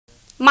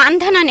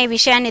మాన్ధన్ అనే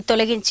విషయాన్ని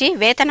తొలగించి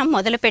వేతనం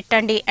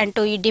మొదలుపెట్టండి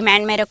అంటూ ఈ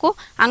డిమాండ్ మేరకు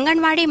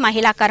అంగన్వాడీ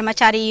మహిళా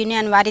కర్మచారి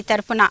యూనియన్ వారి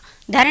తరపున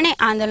ధరణి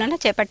आंदोलन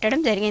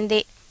చేపట్టడం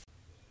జరిగింది।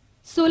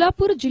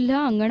 सोलापूर जिल्हा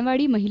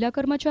अंगणवाडी महिला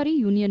कर्मचारी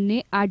युनियनने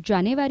 8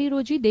 जानेवारी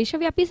रोजी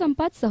देशव्यापी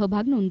संपात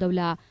सहभाग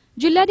नोंदवला।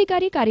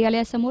 जिल्हाधिकारी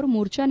कार्यालयासमोर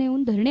मोर्चा नेऊन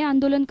धरणे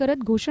आंदोलन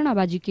करत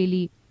घोषणाबाजी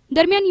केली।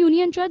 दरम्यान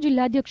युनियनच्या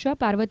जिल्हाध्यक्षा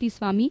पार्वती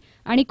स्वामी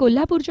आणि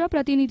कोल्हापूरच्या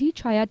प्रतिनिधी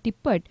छाया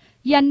तिप्पट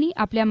यांनी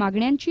आपल्या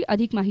मागण्यांची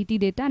अधिक माहिती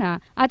देताना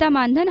आता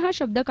मानधन हा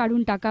शब्द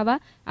काढून टाकावा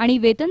आणि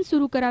वेतन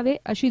सुरू करावे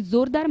अशी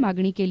जोरदार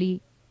मागणी केली।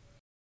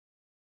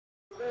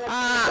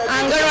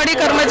 अंगणवाडी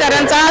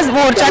कर्मचाऱ्यांचा आज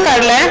मोर्चा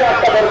काढलाय।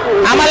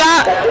 आम्हाला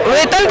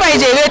वेतन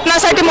पाहिजे,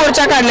 वेतनासाठी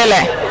मोर्चा काढलेला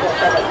आहे।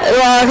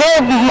 हे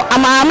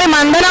आम्ही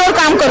मानधनावर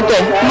काम करतोय,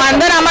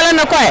 मानधन आम्हाला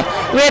नको आहे,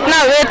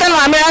 वेतन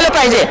मिळालं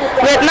पाहिजे।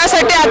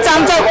 वेतनासाठी आजचा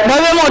आमचा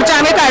भव्य मोर्चा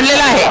आम्ही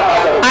काढलेला आहे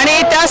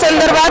आणि त्या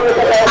संदर्भात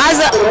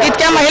आज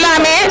इतक्या महिला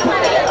आम्ही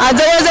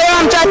जवळजवळ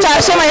आमच्या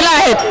 400 महिला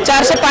आहेत,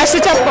 400-500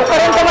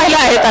 पर्यंत महिला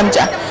आहेत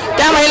आमच्या।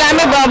 त्या महिला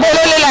आम्ही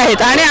बोलवलेल्या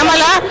आहेत आणि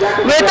आम्हाला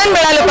वेतन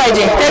मिळालं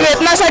पाहिजे। त्या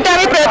वेतनासाठी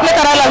आम्ही प्रयत्न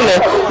करायला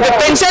लागलोय।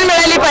 पेन्शन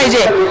मिळाली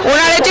पाहिजे,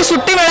 उन्हाळ्याची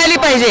सुट्टी मिळाली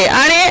पाहिजे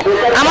आणि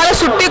आम्हाला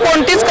सुट्टी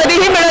कोणतीच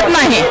कधीही मिळत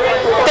नाही।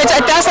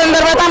 त्या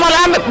संदर्भात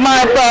आम्हाला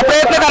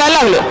प्रयत्न करायला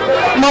लागलो।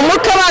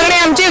 मुख्य मागणी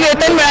आमची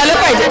वेतन मिळालं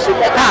पाहिजे।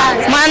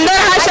 मानधन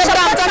हा शब्द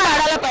आमचा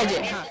काढायला पाहिजे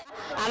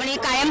आणि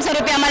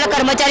कायमस्वरूपी आम्हाला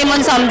कर्मचारी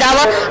म्हणून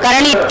समजावं,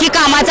 कारण इतकी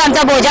कामाचा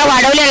आमचा बोजा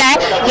वाढवलेला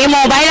आहे। हे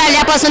मोबाईल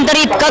आल्यापासून तर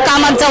इतकं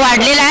काम आमचं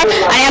वाढलेलं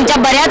आहे आणि आमच्या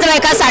बऱ्याच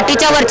बायका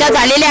 60च्या वरच्या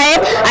झालेल्या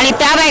आहेत आणि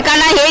त्या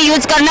बायकांना हे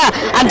यूज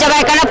करणं आमच्या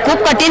बायकांना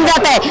खूप कठीण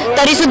जात आहे।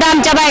 तरी सुद्धा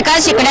आमच्या बायका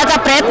शिकण्याचा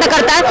प्रयत्न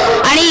करतात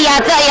आणि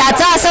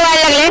याचं असं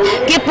व्हायला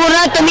लागले की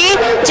पूर्ण तुम्ही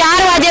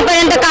 4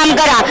 वाजेपर्यंत काम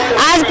करा।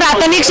 आज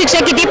प्राथमिक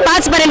शिक्षक किती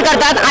 5 पर्यंत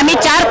करतात, आम्ही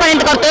 4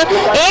 पर्यंत करतो।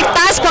 1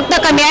 तास फक्त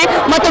कमी आहे,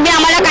 मग तुम्ही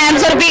आम्हाला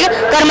कायमस्वरूपी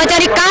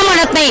कर्मचारी का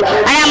म्हणत नाही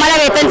आणि आम्हाला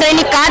वेतन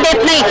श्रेणी का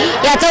देत नाही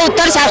याचं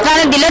उत्तर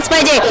शासनाने दिलंच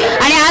पाहिजे।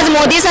 आणि आज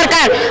मोदी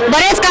सरकार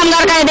बरेच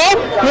कामगार कायदे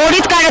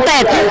मोडीत काढत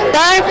आहेत,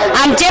 तर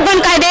आमचे पण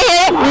कायदे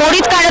हे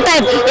मोडीत काढत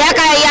आहेत।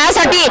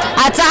 यासाठी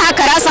आजचा हा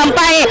खरा संप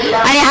आहे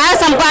आणि हा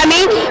संप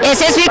आम्ही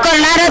यशस्वी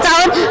करणारच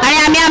आहोत आणि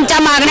आम्ही आमच्या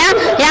मागण्या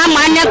या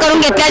मान्य करून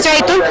घेतल्याच्या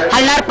इथून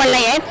हलणार पण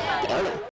नाही आहेत।